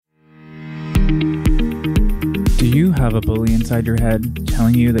have a bully inside your head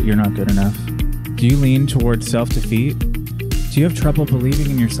telling you that you're not good enough? Do you lean towards self-defeat? Do you have trouble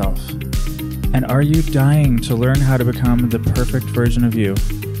believing in yourself? And are you dying to learn how to become the perfect version of you?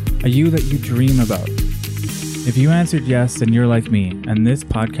 A you that you dream about? If you answered yes, then you're like me, and this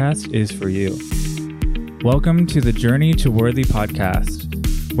podcast is for you. Welcome to the Journey to Worthy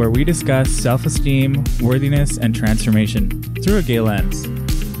podcast, where we discuss self-esteem, worthiness, and transformation through a gay lens.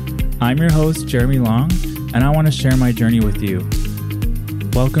 I'm your host, Jeremy Long, and I want to share my journey with you.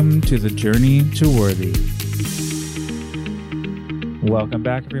 Welcome to the Journey to Worthy. Welcome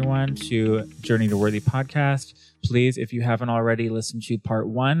back, everyone, to Journey to Worthy podcast. Please, if you haven't already listened to part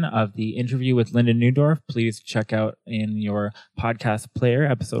 1 of the interview with Linda Neudorf, please check out in your podcast player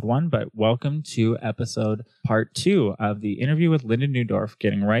episode 1. But welcome to episode part 2 of the interview with Linda Neudorf,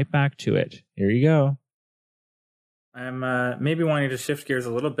 getting right back to it. Here you go. I'm maybe wanting to shift gears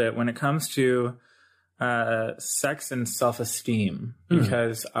a little bit when it comes to sex and self-esteem,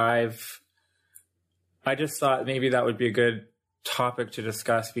 because I just thought maybe that would be a good topic to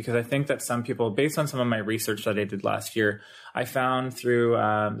discuss, because I think that some people, based on some of my research that I did last year, I found through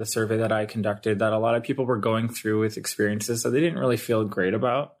the survey that I conducted that a lot of people were going through with experiences that they didn't really feel great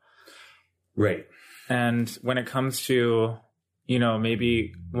about. Right. And when it comes to, you know,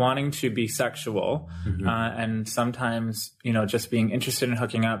 maybe wanting to be sexual and sometimes, you know, just being interested in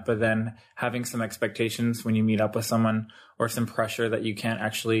hooking up, but then having some expectations when you meet up with someone or some pressure that you can't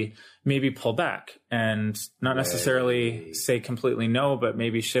actually maybe pull back and not necessarily say completely no, but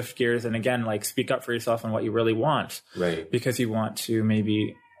maybe shift gears. And again, like speak up for yourself on what you really want. Right. Because you want to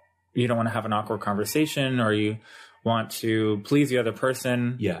maybe, you don't want to have an awkward conversation or you want to please the other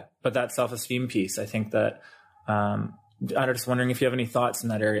person. Yeah. But that self-esteem piece, I think that, I'm just wondering if you have any thoughts in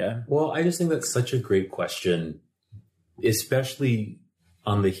that area. Well, I just think that's such a great question, especially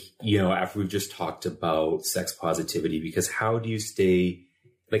on the, you know, after we've just talked about sex positivity, because how do you stay,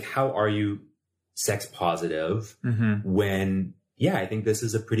 like, how are you sex positive when, yeah, I think this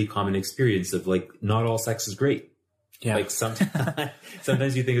is a pretty common experience of like, not all sex is great. Yeah. Like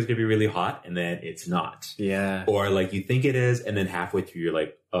sometimes you think it's going to be really hot and then it's not. Yeah. Or like you think it is and then halfway through you're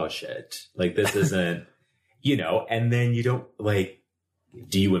like, oh shit, like this isn't, you know, and then you don't like,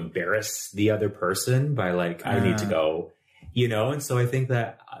 do you embarrass the other person by like, I need to go, you know? And so I think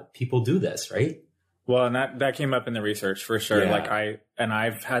that people do this, right? Well, and that came up in the research for sure. Yeah. Like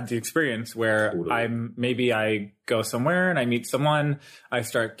I've had the experience where Totally. I go somewhere and I meet someone, I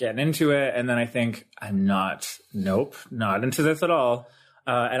start getting into it. And then I think not into this at all.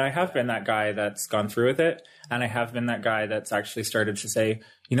 And I have been that guy that's gone through with it. And I have been that guy that's actually started to say,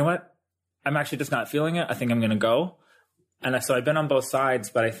 you know what? I'm actually just not feeling it. I think I'm going to go. And so I've been on both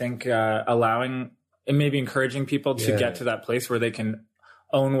sides, but I think allowing and maybe encouraging people to get to that place where they can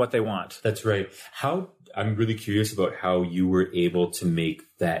own what they want. That's right. I'm really curious about how you were able to make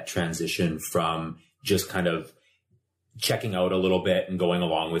that transition from just kind of checking out a little bit and going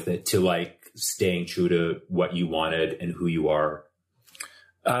along with it to like staying true to what you wanted and who you are.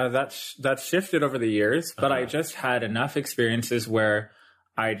 That's shifted over the years, but I just had enough experiences where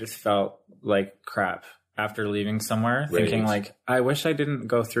I just felt like crap after leaving somewhere, thinking like, I wish I didn't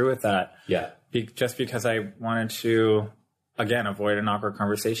go through with that. Yeah. Just because I wanted to, again, avoid an awkward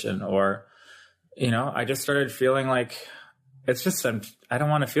conversation, or, you know, I just started feeling like it's just, I don't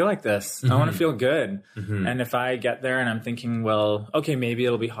want to feel like this. I want to feel good. And if I get there and I'm thinking, well, okay, maybe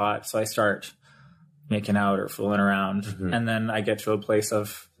it'll be hot. So I start making out or fooling around. And then I get to a place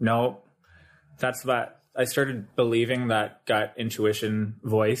of, no, that's that. I started believing that gut intuition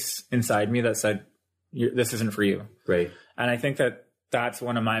voice inside me that said, this isn't for you. Right. And I think that that's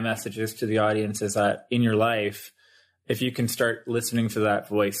one of my messages to the audience, is that in your life, if you can start listening to that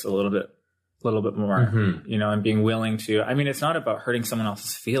voice a little bit more, you know, and being willing to, I mean, it's not about hurting someone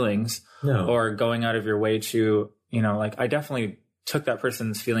else's feelings or going out of your way to, you know, like I definitely took that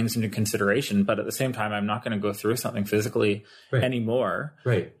person's feelings into consideration, but at the same time, I'm not going to go through something physically anymore.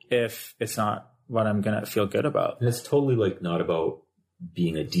 Right. If it's not what I'm going to feel good about. And it's totally like not about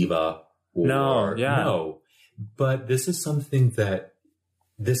being a diva or no, but this is something that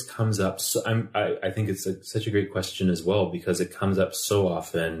this comes up. So I think it's such a great question as well, because it comes up so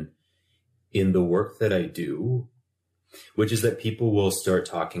often in the work that I do, which is that people will start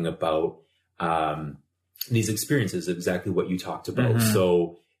talking about, these experiences, exactly what you talked about.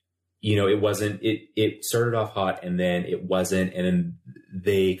 So, you know, it started off hot and then it wasn't, and then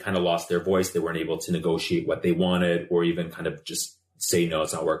they kind of lost their voice. They weren't able to negotiate what they wanted, or even kind of just say, no,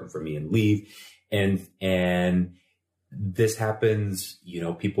 it's not working for me, and leave. And this happens, you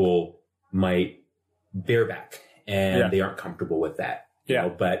know, people might bear back and they aren't comfortable with that.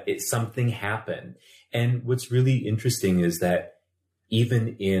 but something happened. And what's really interesting is that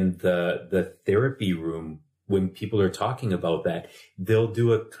even in the therapy room, when people are talking about that, they'll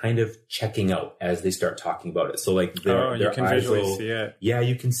do a kind of checking out as they start talking about it. So like their you can eyes visually see it. Yeah,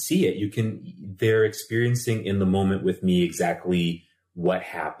 you can see it. They're experiencing in the moment with me exactly what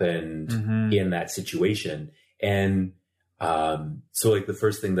happened in that situation. And so like the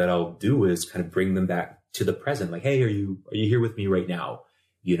first thing that I'll do is kind of bring them back to the present. Like, hey, are you here with me right now?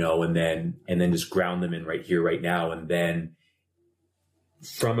 And then just ground them in right here, right now. And then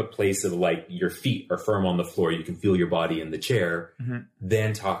from a place of like your feet are firm on the floor, you can feel your body in the chair,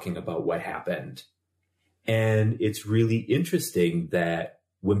 then talking about what happened. And it's really interesting that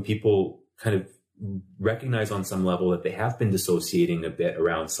when people kind of recognize on some level that they have been dissociating a bit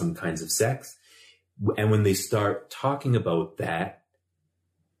around some kinds of sex, and when they start talking about that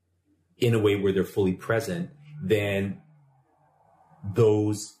in a way where they're fully present, then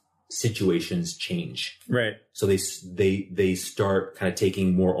those situations change. Right. So they start kind of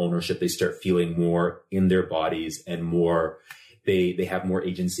taking more ownership. They start feeling more in their bodies and more, they have more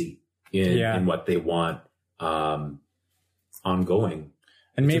agency in what they want, ongoing.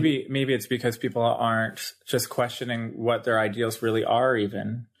 And maybe it's because people aren't just questioning what their ideals really are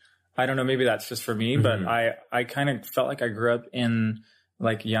even. I don't know, maybe that's just for me, but I kind of felt like I grew up in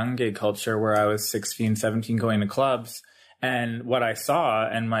like young gay culture where I was 16, 17 going to clubs. And what I saw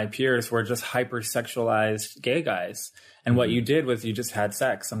and my peers were just hypersexualized gay guys. And what you did was you just had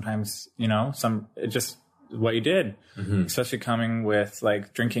sex. Sometimes, just what you did, especially coming with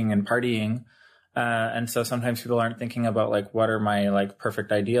like drinking and partying. And so sometimes people aren't thinking about like, what are my like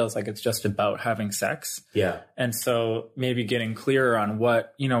perfect ideals? Like it's just about having sex. Yeah. And so maybe getting clearer on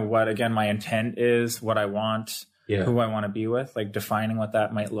what again, my intent is, what I want, who I want to be with, like defining what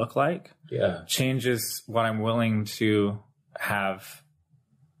that might look like. Yeah. Changes what I'm willing to have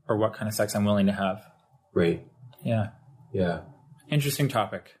or what kind of sex I'm willing to have. Right. Yeah. Yeah. Interesting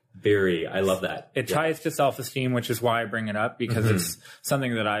topic. Very. I love that. It ties to self-esteem, which is why I bring it up, because it's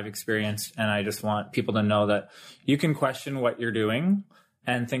something that I've experienced. And I just want people to know that you can question what you're doing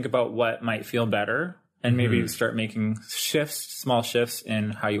and think about what might feel better and maybe start making small shifts in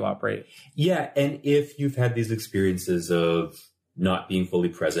how you operate. Yeah. And if you've had these experiences of not being fully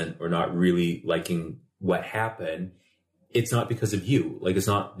present or not really liking what happened, it's not because of you. Like, it's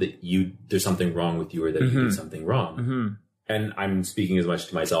not that there's something wrong with you or that you did something wrong. And I'm speaking as much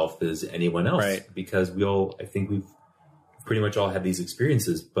to myself as anyone else, because I think we've pretty much all had these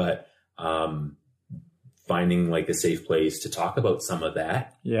experiences, but, finding like a safe place to talk about some of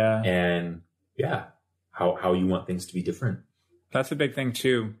that. Yeah. And how you want things to be different. That's a big thing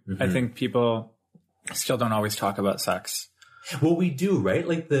too. I think people still don't always talk about sex. Well, we do, right?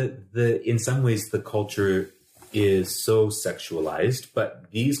 Like in some ways the culture is so sexualized, but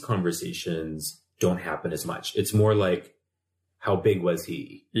these conversations don't happen as much. It's more like, how big was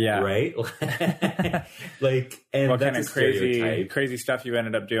he? Yeah. Right? Like, and what that's kind of crazy stuff you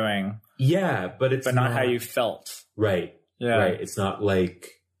ended up doing. Yeah, but it's not how you felt. Right. Yeah. Right. It's not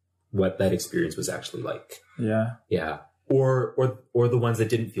like what that experience was actually like. Yeah. Yeah. Or the ones that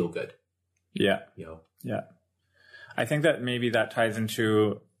didn't feel good. Yeah. Yeah. I think that maybe that ties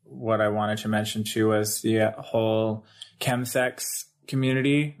into what I wanted to mention too, was the whole chemsex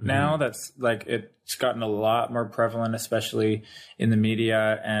community now. That's like, it's gotten a lot more prevalent, especially in the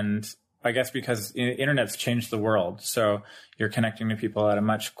media. And I guess because the internet's changed the world. So you're connecting to people at a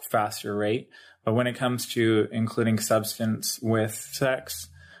much faster rate. But when it comes to including substance with sex,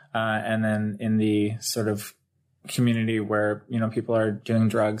 and then in the sort of community where, people are doing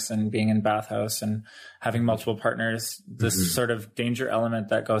drugs and being in bathhouse and having multiple partners, this sort of danger element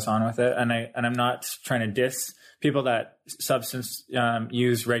that goes on with it. And I'm not trying to diss people that substance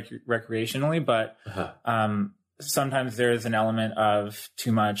use recreationally, but sometimes there is an element of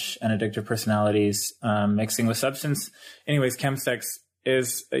too much and addictive personalities mixing with substance. Anyways, chemsex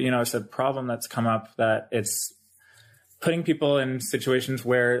is, it's a problem that's come up, that it's putting people in situations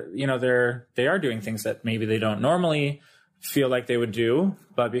where, they are doing things that maybe they don't normally feel like they would do,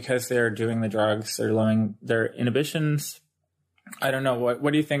 but because they're doing the drugs, they're lowering their inhibitions. I don't know.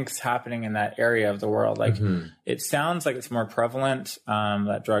 What do you think's happening in that area of the world? Like, it sounds like it's more prevalent,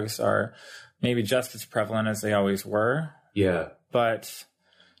 that drugs are maybe just as prevalent as they always were. Yeah. But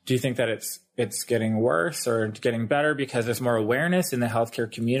do you think that it's getting worse or getting better because there's more awareness in the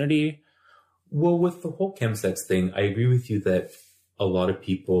healthcare community? Well, with the whole chemsex thing, I agree with you that a lot of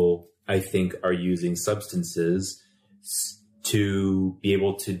people, I think, are using substances to be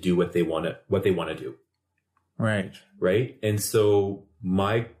able to do what they want to do. Right. Right. And so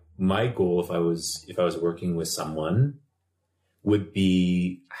my goal, if I was working with someone, would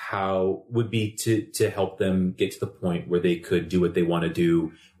be to help them get to the point where they could do what they want to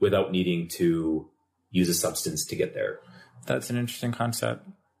do without needing to use a substance to get there. That's an interesting concept.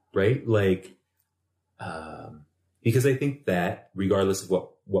 Right? Like, because I think that regardless of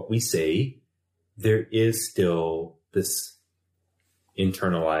what we say, there is still this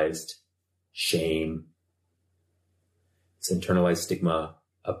internalized shame, this internalized stigma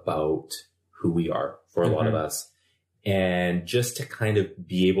about who we are for a lot of us. And just to kind of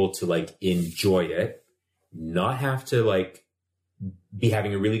be able to like enjoy it, not have to like be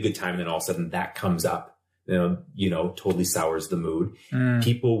having a really good time and then all of a sudden that comes up, totally sours the mood.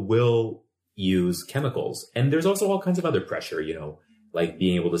 People will use chemicals. And there's also all kinds of other pressure, like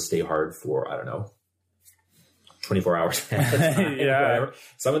being able to stay hard for, 24 hours. Whatever.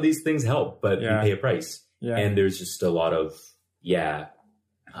 Some of these things help, but you pay a price. Yeah. And there's just a lot of,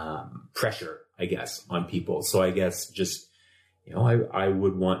 pressure, I guess, on people. So I guess just, I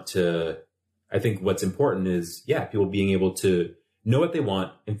would want to, I think what's important is, people being able to know what they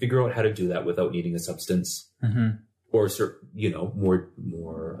want and figure out how to do that without needing a substance or, more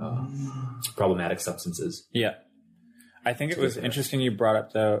problematic substances. Yeah. I think it was interesting you brought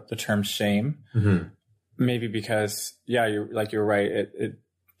up the term shame. Maybe because, you're right. It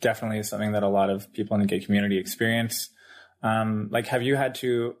definitely is something that a lot of people in the gay community experience. Have you had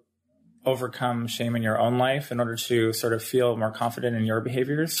to overcome shame in your own life in order to sort of feel more confident in your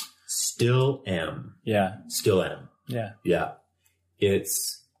behaviors? Still am. Yeah. Still am. Yeah. Yeah.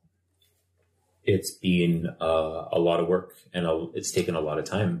 It's been a lot of work and it's taken a lot of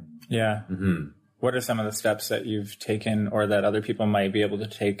time. Yeah. What are some of the steps that you've taken or that other people might be able to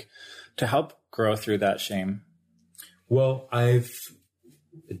take to help grow through that shame? Well, I've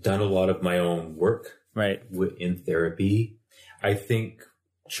done a lot of my own work in therapy. I think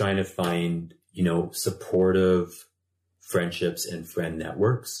trying to find, supportive friendships and friend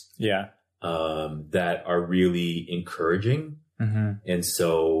networks that are really encouraging. And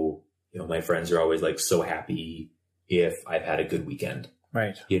so, my friends are always like so happy if I've had a good weekend.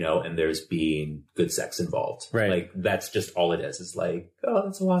 Right. And there's been good sex involved. Right. Like that's just all it is. It's like, oh,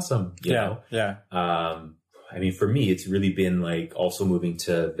 that's so awesome. You know? Yeah. I mean, for me, it's really been like also moving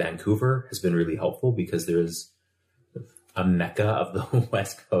to Vancouver has been really helpful because there's a mecca of the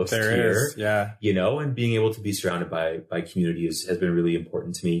West Coast here. Yeah. And being able to be surrounded by community has been really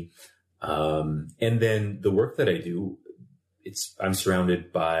important to me. And then the work that I do, I'm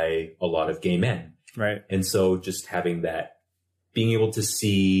surrounded by a lot of gay men. Right. And so just having that, being able to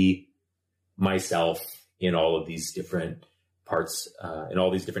see myself in all of these different parts, in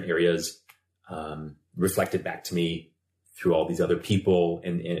all these different areas, reflected back to me through all these other people.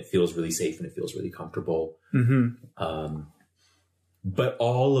 And it feels really safe and it feels really comfortable. But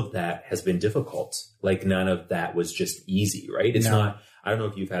all of that has been difficult. Like none of that was just easy, right? It's not, I don't know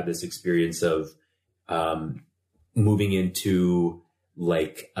if you've had this experience of, moving into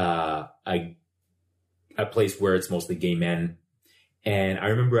like, a place where it's mostly gay men. And I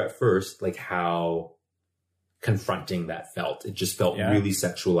remember at first, like how confronting that felt. It just felt really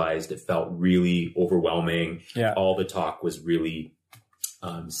sexualized. It felt really overwhelming. Yeah. All the talk was really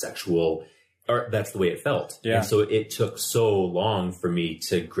sexual, or that's the way it felt. Yeah. And so it took so long for me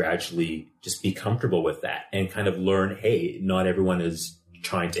to gradually just be comfortable with that and kind of learn, hey, not everyone is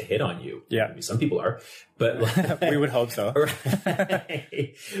trying to hit on you. Yeah. Maybe some people are, but we would hope so.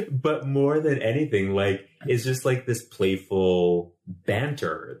 Right. But more than anything, like it's just like this playful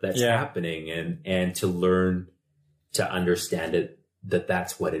banter that's happening and to learn to understand it,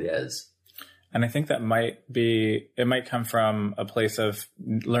 that's what it is. And I think that might come from a place of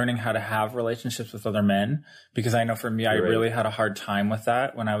learning how to have relationships with other men. Because I know for me, I really had a hard time with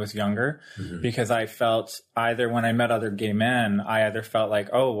that when I was younger, because I felt either when I met other gay men, I either felt like,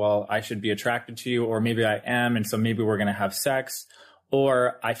 oh, well, I should be attracted to you, or maybe I am. And so maybe we're going to have sex,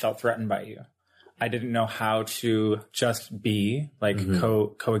 or I felt threatened by you. I didn't know how to just be like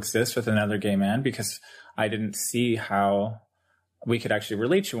coexist with another gay man, because I didn't see how we could actually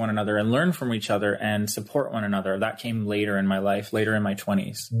relate to one another and learn from each other and support one another. That came later in my life, later in my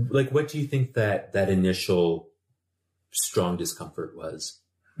 20s. Like, what do you think that initial strong discomfort was?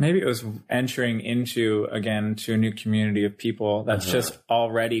 Maybe it was entering into a new community of people that's just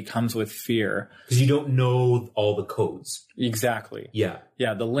already comes with fear. Because you don't know all the codes. Exactly. Yeah.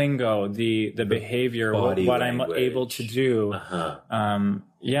 Yeah, the lingo, the behavior, what I'm able to do.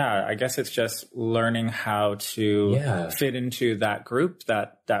 I guess it's just learning how to fit into that group,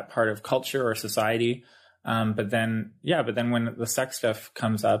 that part of culture or society. But then when the sex stuff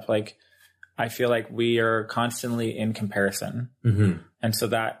comes up, like, I feel like we are constantly in comparison. And so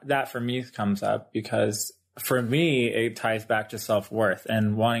that for me comes up because for me, it ties back to self-worth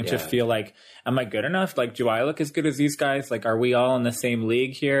and wanting to feel like, am I good enough? Like, do I look as good as these guys? Like, are we all in the same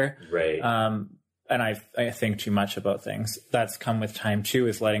league here? Right. And I think too much about things. That's come with time too,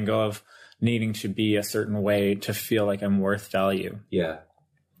 is letting go of needing to be a certain way to feel like I'm worth value. Yeah.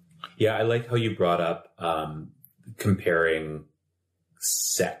 Yeah. I like how you brought up, comparing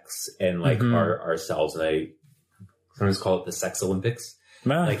sex and like ourselves. And I sometimes call it the sex Olympics.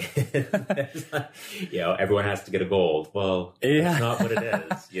 Like, everyone has to get a gold. Well, that's not what it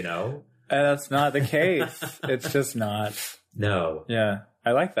is, That's not the case. It's just not. No. Yeah.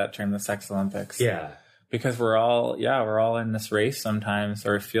 I like that term, the sex Olympics. Yeah. Because we're all in this race sometimes,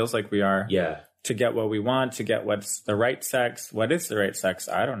 or it feels like we are. Yeah. To get what we want, to get what's the right sex. What is the right sex?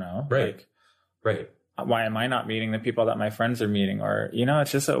 I don't know. Right. Right. Why am I not meeting the people that my friends are meeting? Or,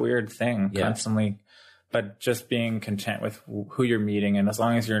 it's just a weird thing constantly. But just being content with who you're meeting. And as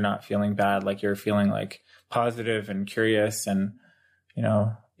long as you're not feeling bad, like you're feeling like positive and curious and,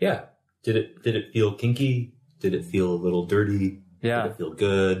 Yeah. Did it feel kinky? Did it feel a little dirty? Yeah. Did it feel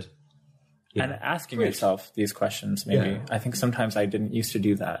good? Yeah. And asking yourself these questions, maybe. Yeah. I think sometimes I didn't used to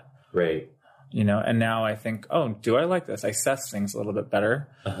do that. Right. And now I think, oh, do I like this? I assess things a little bit better.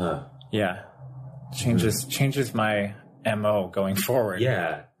 Yeah. Changes my MO going forward.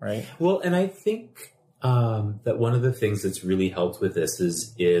 Yeah. Right. Well, and I think that one of the things that's really helped with this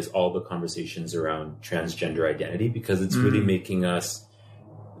is all the conversations around transgender identity, because it's really making us,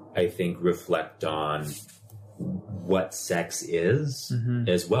 I think, reflect on what sex is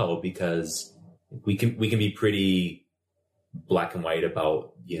as well, because we can be pretty black and white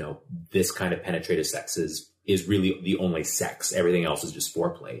about, this kind of penetrative sex is really the only sex. Everything else is just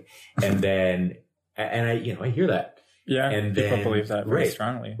foreplay. And then, and I hear that. Yeah. And people then, believe that very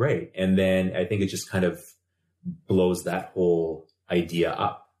strongly. Right. And then I think it just kind of blows that whole idea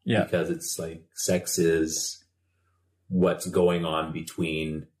up. Yeah. Because it's like sex is what's going on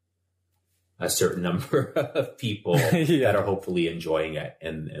between a certain number of people that are hopefully enjoying it.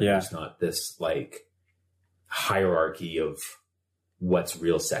 And there's not this like hierarchy of what's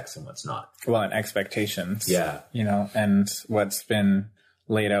real sex and what's not. Well, and expectations. Yeah. And what's been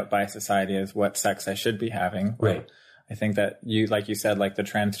laid out by society as what sex I should be having. Right. I think that like you said, like the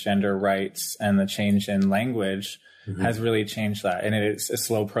transgender rights and the change in language has really changed that. And it's a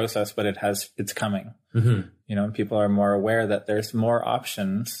slow process, but it's coming. And people are more aware that there's more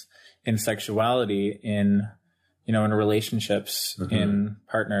options in sexuality, in relationships, in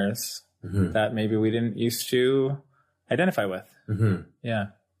partners that maybe we didn't used to identify with. Yeah.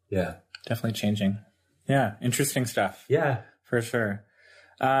 Yeah. Definitely changing. Yeah. Interesting stuff. Yeah. For sure.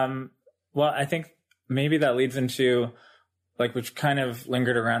 Well, I think maybe that leads into which kind of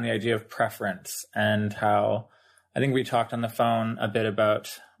lingered around the idea of preference, and how I think we talked on the phone a bit about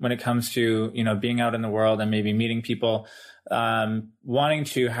when it comes to, being out in the world and maybe meeting people, wanting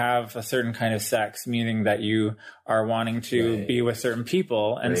to have a certain kind of sex, meaning that you are wanting to be with certain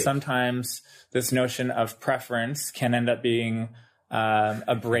people. And sometimes this notion of preference can end up being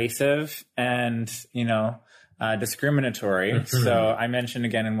abrasive and, discriminatory. So I mentioned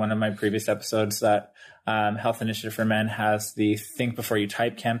again in one of my previous episodes that Health Initiative for Men has the Think Before You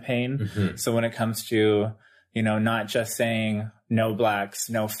Type campaign. So when it comes to, not just saying no blacks,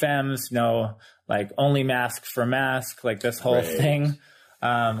 no femmes, no only mask for mask, this whole thing.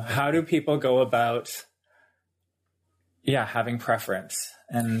 How do people go about, having preference?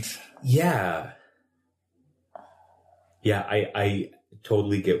 And I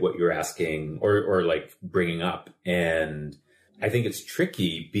totally get what you're asking or bringing up. And I think it's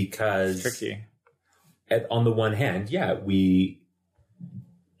tricky because on the one hand,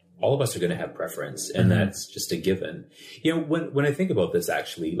 all of us are going to have preference, and that's just a given. When I think about this,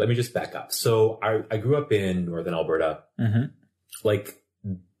 actually, let me just back up. So I grew up in Northern Alberta.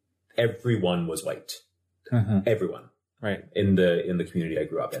 Everyone was white. Everyone. Right. In the community I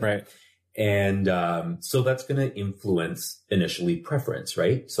grew up in. Right. And so that's going to influence initially preference,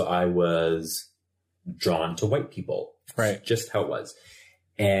 right? So I was drawn to white people. Right. Just how it was.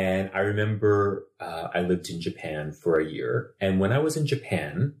 And I remember I lived in Japan for a year. And when I was in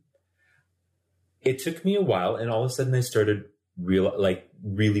Japan, it took me a while. And all of a sudden I started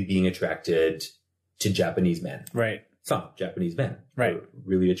really being attracted to Japanese men. Right. Some Japanese men. Right. Were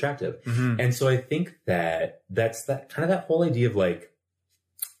really attractive. And so I think that's that kind of that whole idea of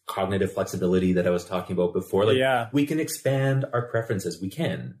cognitive flexibility that I was talking about before. We can expand our preferences. We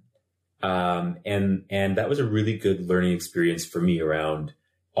can. And that was a really good learning experience for me around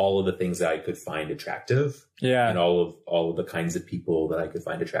all of the things that I could find attractive. Yeah. And all of the kinds of people that I could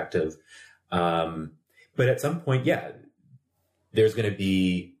find attractive. But at some point, there's going to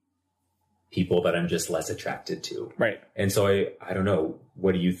be people that I'm just less attracted to. Right. And so I don't know.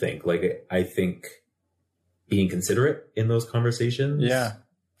 What do you think? Like, I think being considerate in those conversations. Yeah.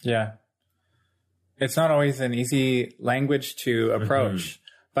 Yeah. It's not always an easy language to approach,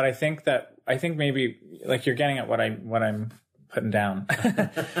 but I think maybe like you're getting at what I'm putting down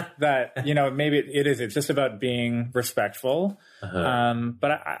that, you know, maybe it's just about being respectful.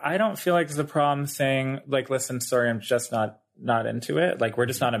 But I don't feel like there's a problem saying like, listen, sorry, I'm just not into it. Like, we're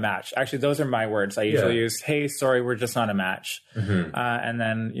just not a match. Actually, those are my words. I usually use, hey, sorry, we're just not a match. And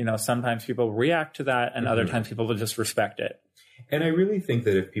then, you know, sometimes people react to that and other times people will just respect it. And I really think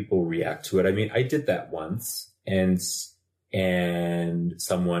that if people react to it, I mean, I did that once and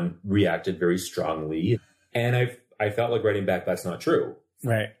someone reacted very strongly and I felt like writing back, that's not true.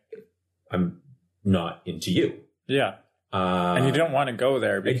 Right. I'm not into you. Yeah. And you don't want to go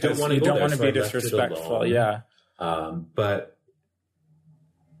there because you don't want to be disrespectful. Yeah. But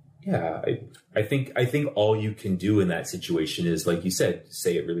yeah, I think all you can do in that situation is, like you said,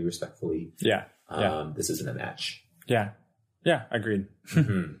 say it really respectfully. Yeah. This isn't a match. Yeah. Yeah. Agreed.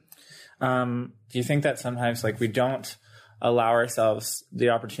 Do you think that sometimes like we don't allow ourselves the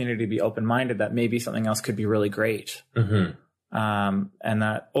opportunity to be open-minded that maybe something else could be really great? And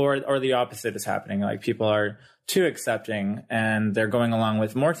that, or the opposite is happening. Like people are too accepting and they're going along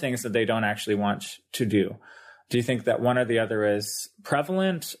with more things that they don't actually want to do. Do you think that one or the other is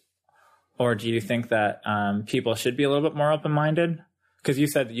prevalent, or do you think that people should be a little bit more open-minded? Because you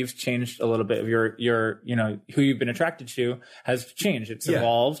said that you've changed a little bit of your, you know, who you've been attracted to has changed. It's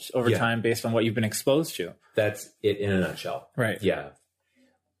evolved over time based on what you've been exposed to. That's it in a nutshell. Right. Yeah.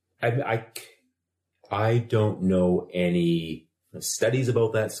 I don't know any studies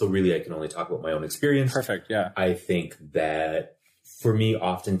about that, so really I can only talk about my own experience. Perfect. Yeah. I think that for me,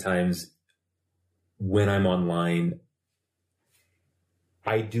 oftentimes when I'm online,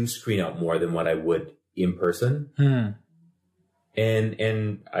 I do screen out more than what I would in person.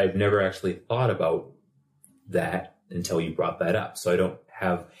 And I've never actually thought about that until you brought that up. So I don't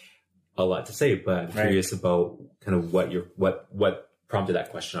have a lot to say, but I'm curious about kind of what prompted that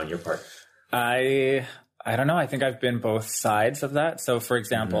question on your part. I don't know. I think I've been both sides of that. So for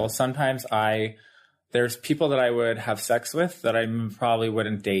example, sometimes there's people that I would have sex with that I probably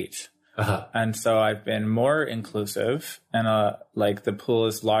wouldn't date. And so I've been more inclusive and like the pool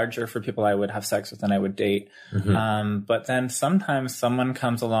is larger for people I would have sex with than I would date. But then sometimes someone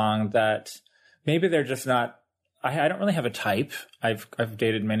comes along that maybe they're just not, I don't really have a type. I've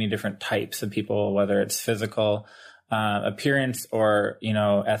dated many different types of people, whether it's physical appearance or, you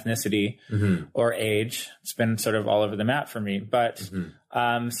know, ethnicity or age. It's been sort of all over the map for me. But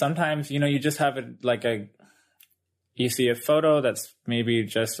sometimes, you know, you just have you see a photo that's maybe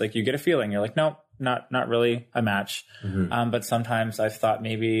just like you get a feeling. You're like, nope, not really a match. But sometimes I've thought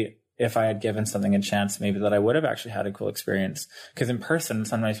maybe if I had given something a chance, maybe that I would have actually had a cool experience. Because in person,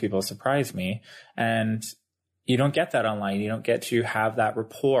 sometimes people surprise me. And you don't get that online. You don't get to have that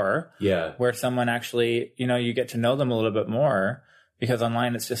rapport where someone actually, you know, you get to know them a little bit more. Because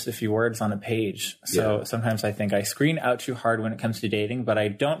online, it's just a few words on a page. So sometimes I think I screen out too hard when it comes to dating, but I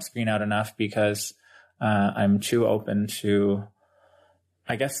don't screen out enough because I'm too open to,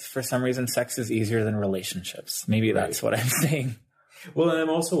 I guess for some reason, sex is easier than relationships. Maybe that's what I'm saying. Well, and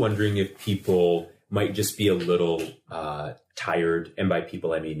I'm also wondering if people might just be a little tired, and by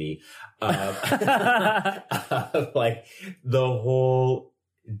people I mean me, like the whole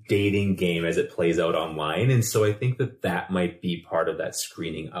dating game as it plays out online. And so I think that might be part of that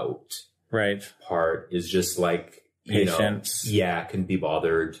screening out part is just like, patience. You know, can be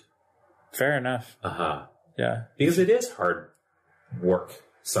bothered. Fair enough. Yeah. Because it is hard work.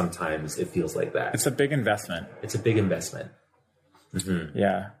 Sometimes it feels like that. It's a big investment.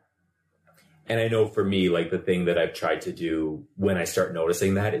 Yeah. And I know for me, like the thing that I've tried to do when I start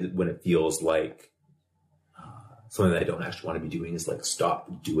noticing that is when it feels like something that I don't actually want to be doing is like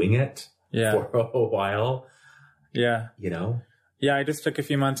stop doing it for a while. Yeah. You know? Yeah. I just took a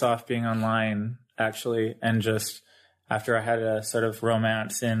few months off being online actually. And just after I had a sort of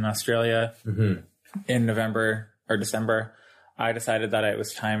romance in Australia in November or December, I decided that it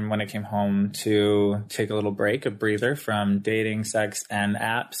was time when I came home to take a little break, a breather from dating, sex, and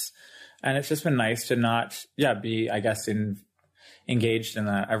apps. And it's just been nice to not, be, I guess, engaged in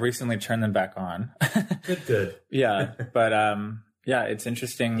that. I've recently turned them back on. Good. Yeah. But, it's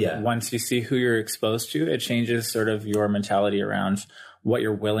interesting. Yeah. Once you see who you're exposed to, it changes sort of your mentality around what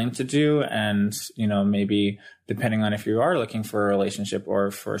you're willing to do. And, you know, maybe depending on if you are looking for a relationship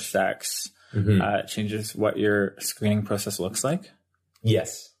or for sex, it changes what your screening process looks like.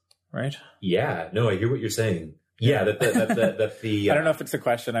 Yes. Right? Yeah. No, I hear what you're saying. Yeah, that the I don't know if it's a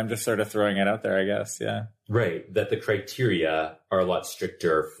question. I'm just sort of throwing it out there, I guess. Yeah. Right. That the criteria are a lot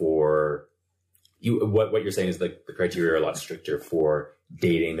stricter for you. What you're saying is like the criteria are a lot stricter for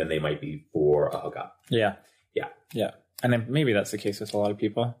dating than they might be for a hookup. Yeah. Yeah. Yeah. And then maybe that's the case with a lot of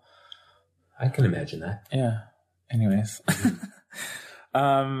people. I can imagine that. Yeah. Anyways.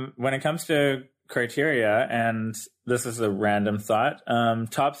 When it comes to criteria, and this is a random thought,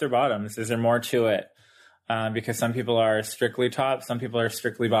 tops or bottoms, is there more to it? Because some people are strictly top, some people are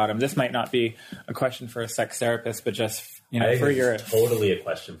strictly bottom. This might not be a question for a sex therapist, but just, for your... totally a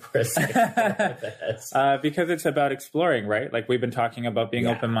question for a sex therapist. Because it's about exploring, right? Like we've been talking about being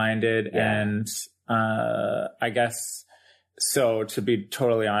open-minded and I guess... So to be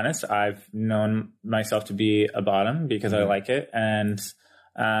totally honest, I've known myself to be a bottom because I like it. And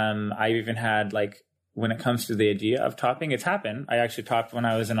I even had when it comes to the idea of topping, it's happened. I actually topped when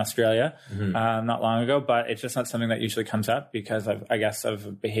I was in Australia not long ago, but it's just not something that usually comes up because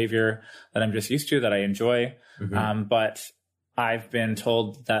of behavior that I'm just used to, that I enjoy. But I've been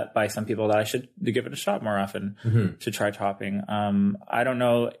told that by some people that I should give it a shot more often to try topping. I don't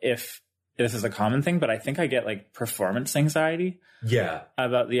know if this is a common thing, but I think I get performance anxiety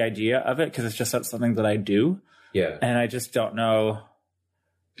about the idea of it because it's just not something that I do. Yeah. And I just don't know.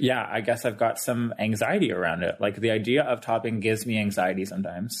 Yeah, I guess I've got some anxiety around it. The idea of topping gives me anxiety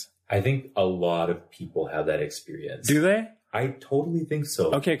sometimes. I think a lot of people have that experience. Do they? I totally think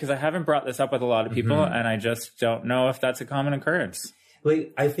so. Okay, because I haven't brought this up with a lot of people, and I just don't know if that's a common occurrence.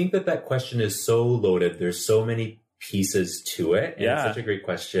 I think that question is so loaded. There's so many pieces to it. And it's such a great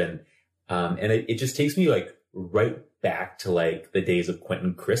question. And it just takes me right back to the days of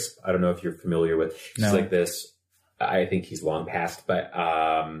Quentin Crisp. I don't know if you're familiar with. He's this. I think he's long past, but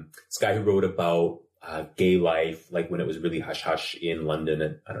this guy who wrote about gay life, when it was really hush hush in London,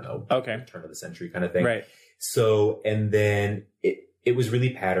 and I don't know, turn of the century kind of thing. Right. So, and then it was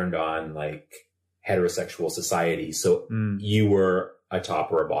really patterned on heterosexual society. So you were a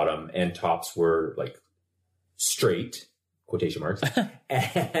top or a bottom, and tops were straight, quotation marks,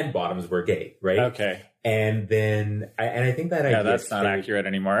 and bottoms were gay, right? Okay. And then, I think that idea... that's not accurate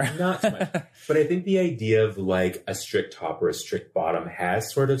anymore. Not so much. But I think the idea of a strict top or a strict bottom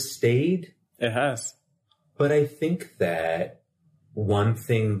has sort of stayed. It has. But I think that one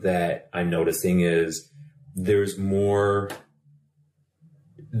thing that I'm noticing is there's more...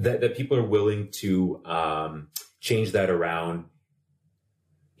 That people are willing to change that around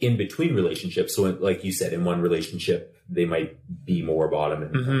in between relationships. So like you said, in one relationship, they might be more bottom,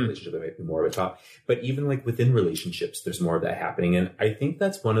 and in one relationship, they might be more of a top. But even within relationships, there's more of that happening. And I think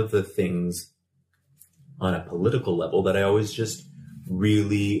that's one of the things on a political level that I always just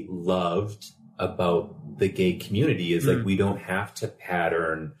really loved about the gay community is we don't have to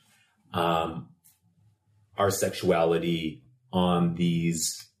pattern our sexuality on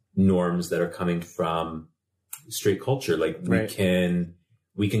these norms that are coming from straight culture.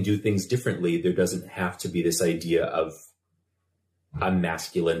 We can do things differently. There doesn't have to be this idea of a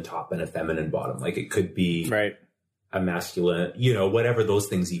masculine top and a feminine bottom. It could be a masculine, whatever those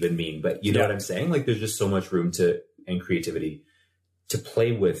things even mean. But you know what I'm saying? There's just so much room and creativity to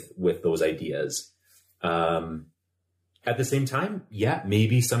play with those ideas. At the same time,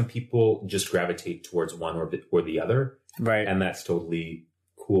 maybe some people just gravitate towards one or the other. Right. And that's totally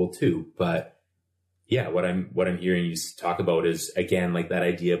cool too. But what I'm hearing you talk about is, again, that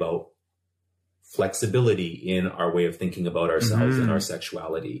idea about flexibility in our way of thinking about ourselves and our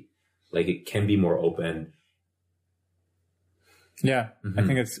sexuality. It can be more open. Yeah. I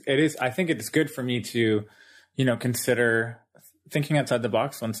think it's good for me to, consider thinking outside the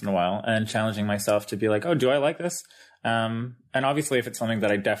box once in a while and challenging myself to be oh, do I like this? And obviously if it's something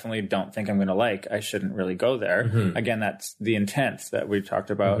that I definitely don't think I'm going to like, I shouldn't really go there. Again, that's the intent that we talked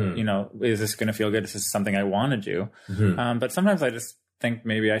about. Is this going to feel good? Is this something I want to do? But sometimes I just think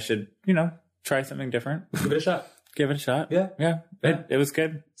maybe I should, try something different. Give it a shot. Yeah. It was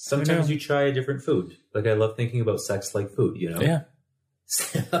good. Sometimes you try a different food. I love thinking about sex like food, Yeah.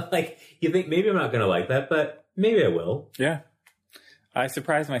 You think maybe I'm not going to like that, but maybe I will. Yeah. I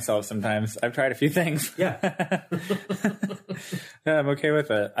surprise myself sometimes. I've tried a few things. Yeah. Yeah, I'm okay with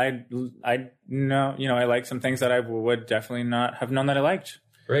it. I know, I like some things that I would definitely not have known that I liked.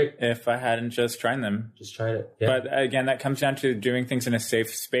 Right. If I hadn't just tried them. Just tried it. Yeah. But again, that comes down to doing things in a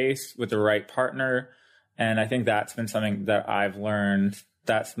safe space with the right partner. And I think that's been something that I've learned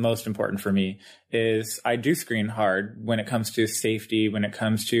that's most important for me is I do screen hard when it comes to safety, when it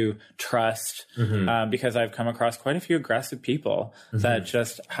comes to trust, because I've come across quite a few aggressive people that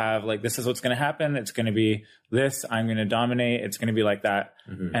just have this is what's going to happen. It's going to be this. I'm going to dominate. It's going to be like that.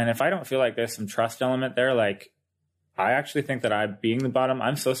 And if I don't feel like there's some trust element there, I actually think that being the bottom,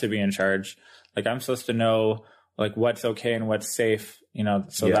 I'm supposed to be in charge. Like, I'm supposed to know like what's okay and what's safe,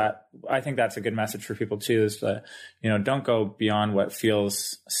 so that I think that's a good message for people too, is that, don't go beyond what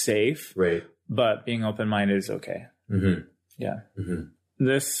feels safe, right? But being open-minded is okay. Mm-hmm. Yeah. Mm-hmm.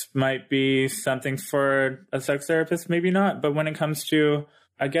 This might be something for a sex therapist, maybe not, but when it comes to,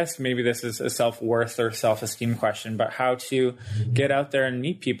 I guess maybe this is a self-worth or self-esteem question, but how to get out there and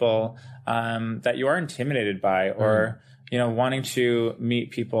meet people that you are intimidated by, or, wanting to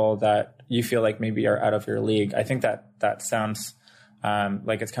meet people that you feel like maybe are out of your league. I think that sounds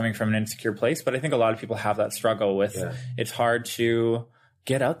like it's coming from an insecure place, but I think a lot of people have that struggle with, it's hard to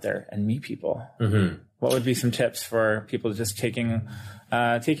get out there and meet people. Mm-hmm. What would be some tips for people just taking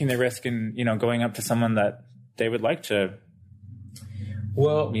the risk and, going up to someone that they would like to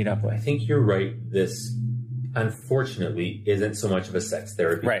meet up with? I think you're right. This, unfortunately, isn't so much of a sex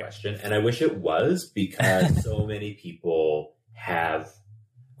therapy question. And I wish it was, because so many people have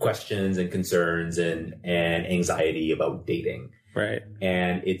questions and concerns and anxiety about dating. Right.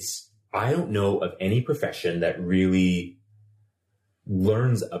 And I don't know of any profession that really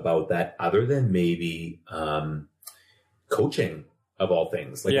learns about that other than maybe coaching, of all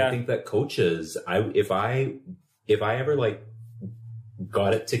things. Like, I think that coaches, if I ever like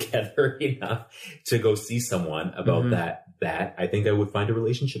got it together enough to go see someone about that I think I would find a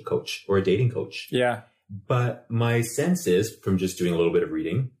relationship coach or a dating coach. Yeah. But my sense is, from just doing a little bit of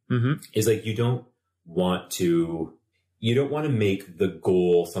reading, is like, you don't want to make the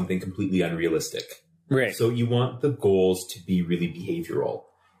goal something completely unrealistic. Right. So you want the goals to be really behavioral,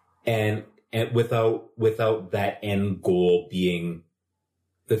 and without that end goal being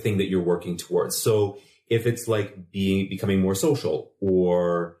the thing that you're working towards. So if it's like becoming more social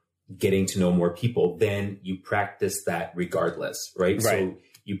or getting to know more people, then you practice that regardless, right? So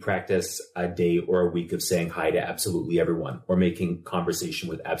you practice a day or a week of saying hi to absolutely everyone, or making conversation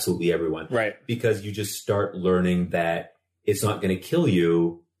with absolutely everyone. Right. Because you just start learning that it's not going to kill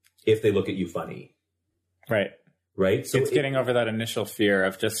you if they look at you funny. Right. Right. So it's getting over that initial fear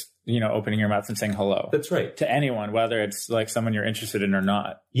of just, opening your mouth and saying hello. That's right. To anyone, whether it's like someone you're interested in or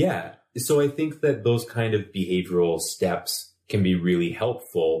not. Yeah. So I think that those kind of behavioral steps can be really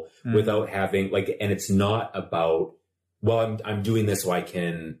helpful without having and it's not about, well, I'm doing this so I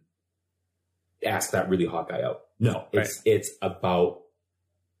can ask that really hot guy out. No, it's about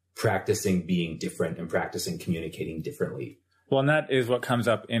practicing being different and practicing communicating differently. Well, and that is what comes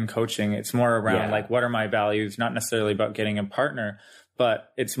up in coaching. It's more around what are my values, not necessarily about getting a partner,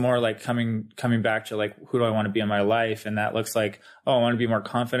 but it's more like coming back to like, who do I want to be in my life? And that looks like, I want to be more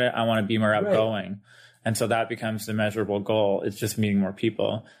confident. I want to be more outgoing. Right. And so that becomes the measurable goal. It's just meeting more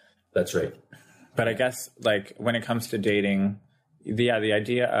people. That's right. But I guess like when it comes to dating, the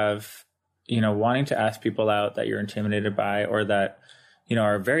idea of, wanting to ask people out that you're intimidated by, or that,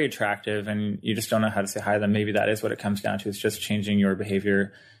 are very attractive and you just don't know how to say hi to them. Maybe that is what it comes down to. It's just changing your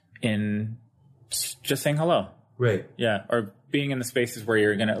behavior in just saying hello. Right. Yeah. Or being in the spaces where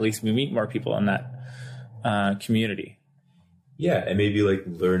you're going to at least meet more people in that community. Yeah. And maybe like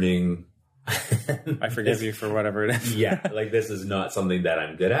learning. I forgive you for whatever it is. Yeah. Like, this is not something that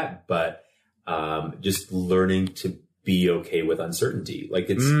I'm good at, but just learning to be okay with uncertainty. Like,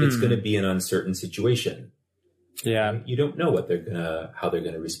 it's going to be an uncertain situation. Yeah. You don't know how they're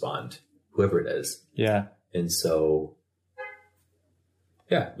going to respond, whoever it is. Yeah. And so,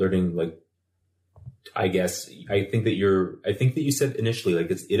 learning, I think that you said initially,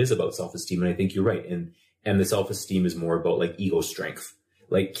 it is about self-esteem, and I think you're right. And the self-esteem is more about ego strength.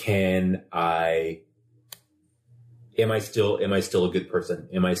 Am I still a good person?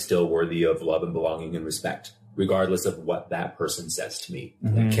 Am I still worthy of love and belonging and respect, regardless of what that person says to me?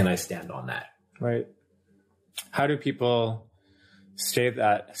 Mm-hmm. Can I stand on that? Right. How do people stay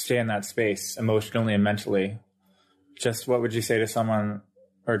in that space emotionally and mentally? Just what would you say to someone,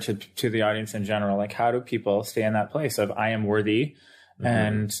 or to the audience in general? How do people stay in that place of, I am worthy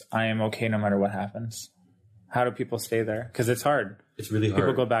and I am okay no matter what happens? How do people stay there? Because it's hard. It's really hard.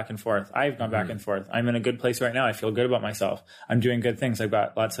 People go back and forth. I've gone back and forth. I'm in a good place right now. I feel good about myself. I'm doing good things. I've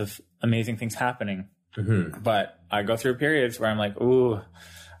got lots of amazing things happening. Mm-hmm. But I go through periods where I'm like, ooh,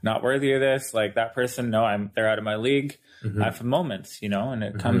 not worthy of this. Like, that person, no, they're out of my league. Mm-hmm. I have moments, and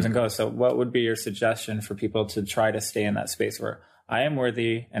it comes and goes. So what would be your suggestion for people to try to stay in that space where I am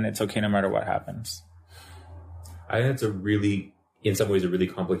worthy and it's okay no matter what happens? I think it's in some ways, a really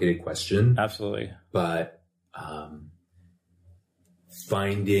complicated question. Absolutely. But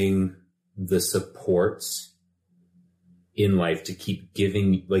finding the supports in life to keep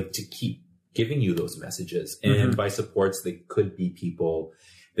giving you those messages. And by supports, they could be people,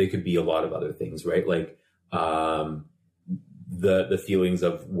 they could be a lot of other things, right? the feelings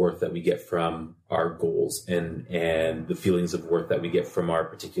of worth that we get from our goals and the feelings of worth that we get from our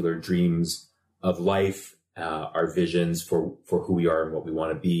particular dreams of life, our visions for who we are and what we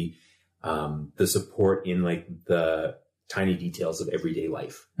want to be, the support in like the tiny details of everyday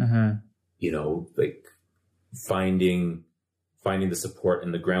life, you know, like finding the support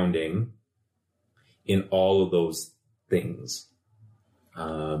and the grounding in all of those things.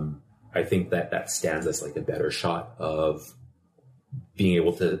 I think that stands us like a better shot of being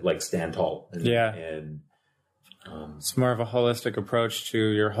able to like stand tall. And it's more of a holistic approach to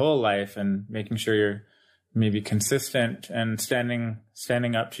your whole life and making sure you're maybe consistent and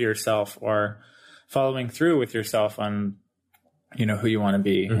standing up to yourself or following through with yourself on, you know, who you want to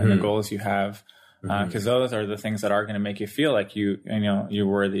be and the goals you have. Because those are the things that are going to make you feel like you're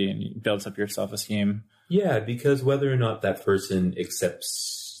worthy, and it builds up your self-esteem. Yeah, because whether or not that person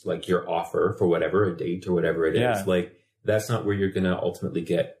accepts like your offer for whatever, a date or whatever it is, like that's not where you're going to ultimately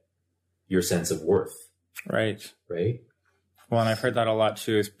get your sense of worth. Right. Well, and I've heard that a lot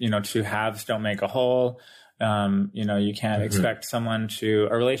too, is, you know, two halves don't make a whole. You know, you can't expect someone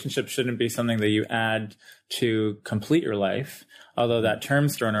a relationship shouldn't be something that you add to complete your life. Although that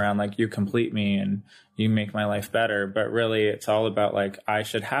term's thrown around, like you complete me and you make my life better. But really it's all about like, I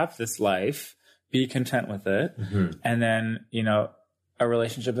should have this life, be content with it. And then, you know, a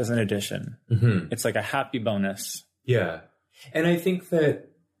relationship is an addition. It's like a happy bonus. Yeah. And I think that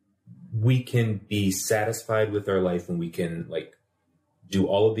we can be satisfied with our life when we can like do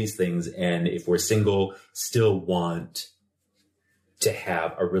all of these things. And if we're single, still want to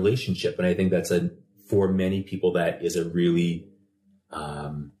have a relationship. And I think that's for many people, that is a really,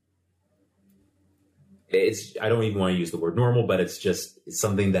 I don't even want to use the word normal, but it's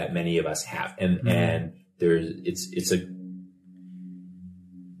something that many of us have. And it's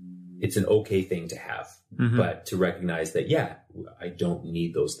an okay thing to have, but to recognize that, I don't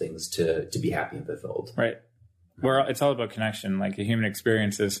need those things to be happy and fulfilled. Right. It's all about connection. Like the human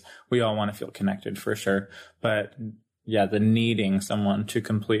experience is, we all want to feel connected for sure. But the needing someone to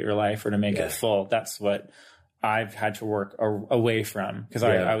complete your life or to make it full, that's what I've had to work away from, because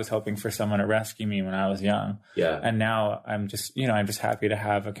I was hoping for someone to rescue me when I was young. Yeah. And now I'm just happy to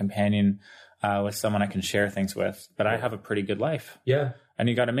have a companion with someone I can share things with. But I have a pretty good life. Yeah. And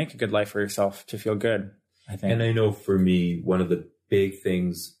you got to make a good life for yourself to feel good, I think. And I know for me, one of the big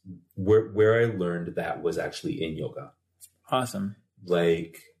things where I learned that was actually in yoga. Awesome.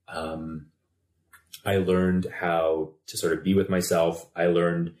 Like, I learned how to sort of be with myself. I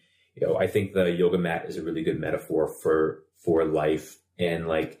learned, you know, I think the yoga mat is a really good metaphor for life, and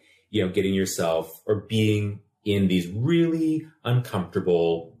like, you know, getting yourself or being in these really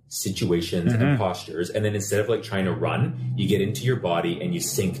uncomfortable situations and postures. And then instead of like trying to run, you get into your body and you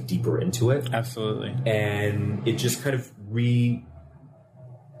sink deeper into it. Absolutely. And it just kind of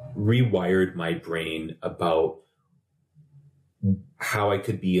rewired my brain about how I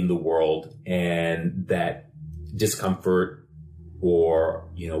could be in the world, and that discomfort or,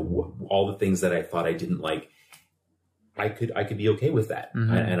 you know, all the things that I thought I didn't like, I could be okay with that.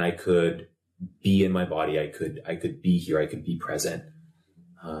 And I could be in my body. I could be here. I could be present.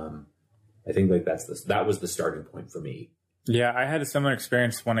 I think like that was the starting point for me. Yeah. I had a similar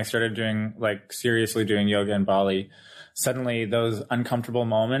experience when I started seriously doing yoga in Bali. Suddenly those uncomfortable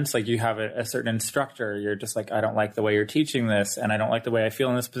moments, like you have a certain instructor, you're just like, I don't like the way you're teaching this, and I don't like the way I feel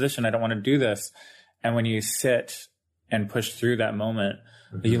in this position. I don't want to do this. And when you sit and push through that moment,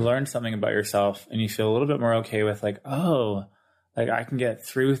 you learn something about yourself, and you feel a little bit more okay with like, oh, like I can get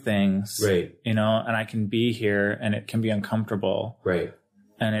through things, right? You know, and I can be here, and it can be uncomfortable, right?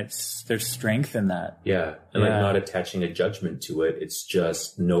 And there's strength in that. Yeah. And like not attaching a judgment to it. It's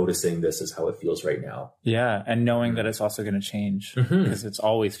just noticing this is how it feels right now. Yeah. And knowing that it's also going to change, because it's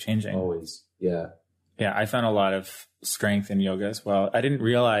always changing. Always. Yeah. Yeah. I found a lot of strength in yoga as well. I didn't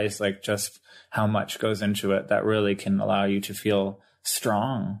realize like just how much goes into it that really can allow you to feel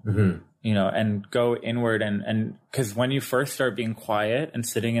strong, you know, and go inward. And because when you first start being quiet and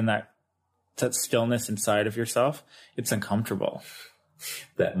sitting in that stillness inside of yourself, it's uncomfortable.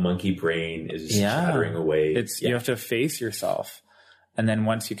 That monkey brain is chattering away. You have to face yourself. And then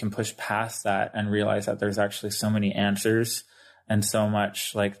once you can push past that and realize that there's actually so many answers and so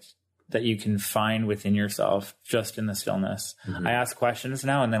much like that you can find within yourself just in the stillness. I ask questions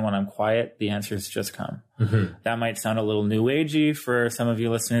now, and then when I'm quiet, the answers just come. That might sound a little new agey for some of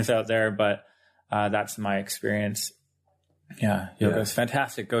you listeners out there, but that's my experience. Yeah. Yoga is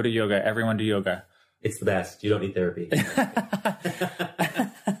fantastic. Go to yoga. Everyone do yoga. It's the best. You don't need therapy.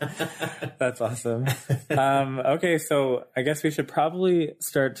 That's awesome. Okay, so I guess we should probably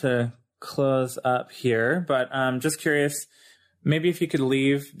start to close up here, but I'm just curious, maybe if you could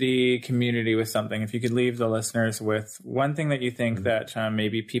leave the community with something, if you could leave the listeners with one thing that you think that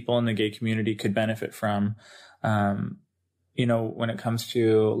maybe people in the gay community could benefit from, when it comes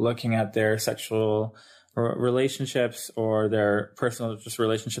to looking at their sexual relationships or their personal just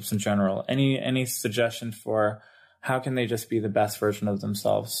relationships in general, any suggestion for how can they just be the best version of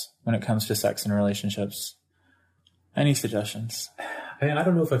themselves when it comes to sex and relationships? Any suggestions? I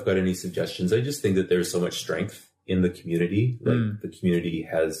don't know if I've got any suggestions. I just think that there's so much strength in the community. Like the community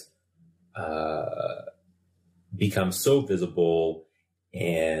has become so visible,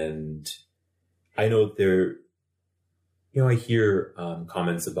 and I know I hear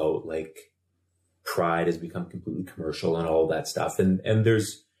comments about like Pride has become completely commercial and all that stuff, and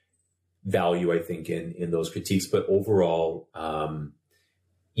there's value, I think, in those critiques, but overall,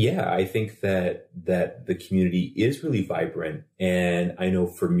 I think that the community is really vibrant. And I know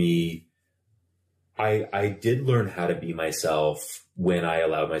for me, I did learn how to be myself when I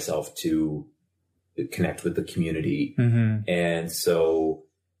allowed myself to connect with the community. Mm-hmm. And so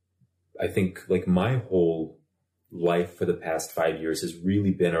I think like my whole life for the past 5 years has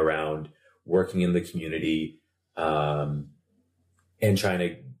really been around working in the community, and trying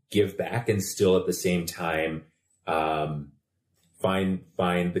to give back, and still at the same time, find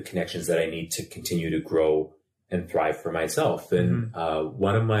the connections that I need to continue to grow and thrive for myself. And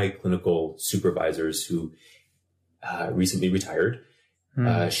one of my clinical supervisors who recently retired,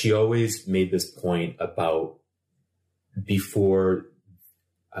 she always made this point about before,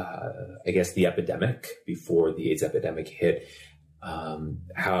 the epidemic, before the AIDS epidemic hit,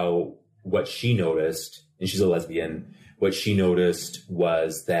 how what she noticed, and she's a lesbian, what she noticed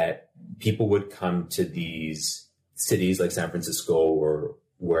was that people would come to these cities like San Francisco or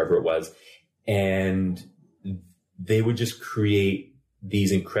wherever it was, and they would just create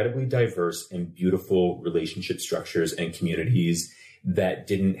these incredibly diverse and beautiful relationship structures and communities that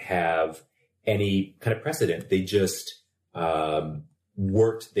didn't have any kind of precedent. They just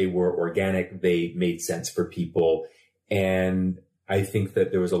worked, they were organic, they made sense for people. And I think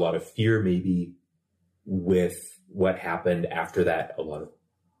that there was a lot of fear maybe with what happened after that. A lot of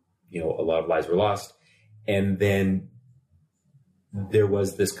lives were lost. And then there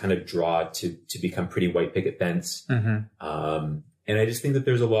was this kind of draw to become pretty white picket fence. Mm-hmm. And I just think that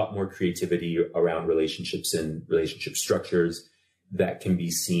there's a lot more creativity around relationships and relationship structures that can be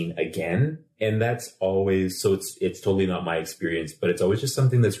seen again. And that's always, so it's totally not my experience, but it's always just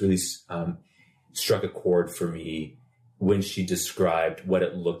something that's really struck a chord for me when she described what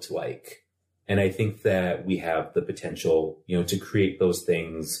it looked like. And I think that we have the potential, to create those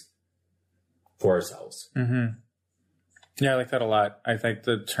things for ourselves. Mm-hmm. Yeah, I like that a lot. I think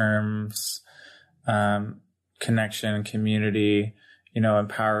the terms connection, community,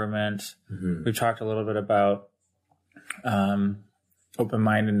 empowerment. Mm-hmm. We've talked a little bit about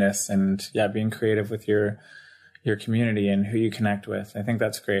open-mindedness and being creative with your community and who you connect with. I think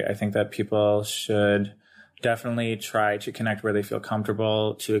that's great. I think that people should definitely try to connect where they feel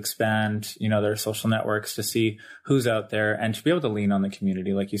comfortable, to expand, their social networks, to see who's out there, and to be able to lean on the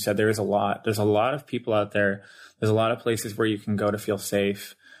community. Like you said, there's a lot of people out there. There's a lot of places where you can go to feel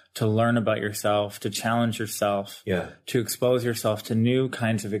safe, to learn about yourself, to challenge yourself, to expose yourself to new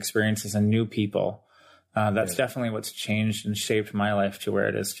kinds of experiences and new people. That's definitely what's changed and shaped my life to where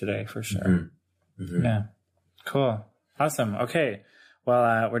it is today, for sure. Mm-hmm. Mm-hmm. Yeah. Cool. Awesome. Okay.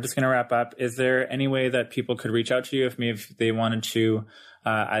 Well, we're just going to wrap up. Is there any way that people could reach out to you if they wanted to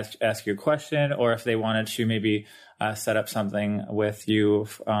ask you a question, or if they wanted to maybe set up something with you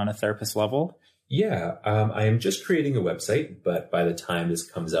on a therapist level? Yeah, I am just creating a website, but by the time this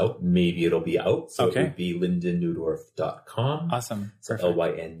comes out, maybe it'll be out. So it would be lindenneudorf.com. Awesome. So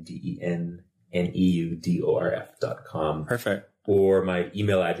LYNDENNEUDORF.com. Perfect. Or my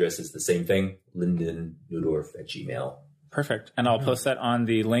email address is the same thing, lindenneudorf@gmail.com. Perfect. And I'll post that on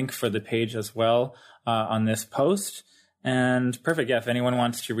the link for the page as well on this post. And perfect. Yeah, if anyone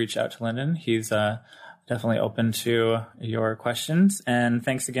wants to reach out to Lyndon, he's definitely open to your questions. And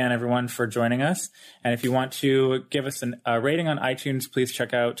thanks again, everyone, for joining us. And if you want to give us a rating on iTunes, please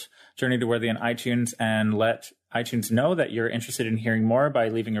check out Journey to Worthy on iTunes and let iTunes know that you're interested in hearing more by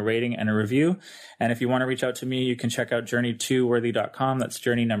leaving a rating and a review. And if you want to reach out to me, you can check out journey2worthy.com. That's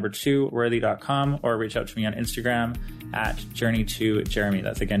journey2worthy.com, or reach out to me on Instagram at journey2jeremy.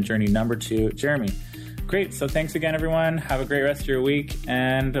 That's again, journey2jeremy. Great. So thanks again, everyone. Have a great rest of your week,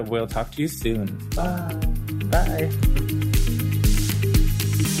 and we'll talk to you soon. Bye. Bye.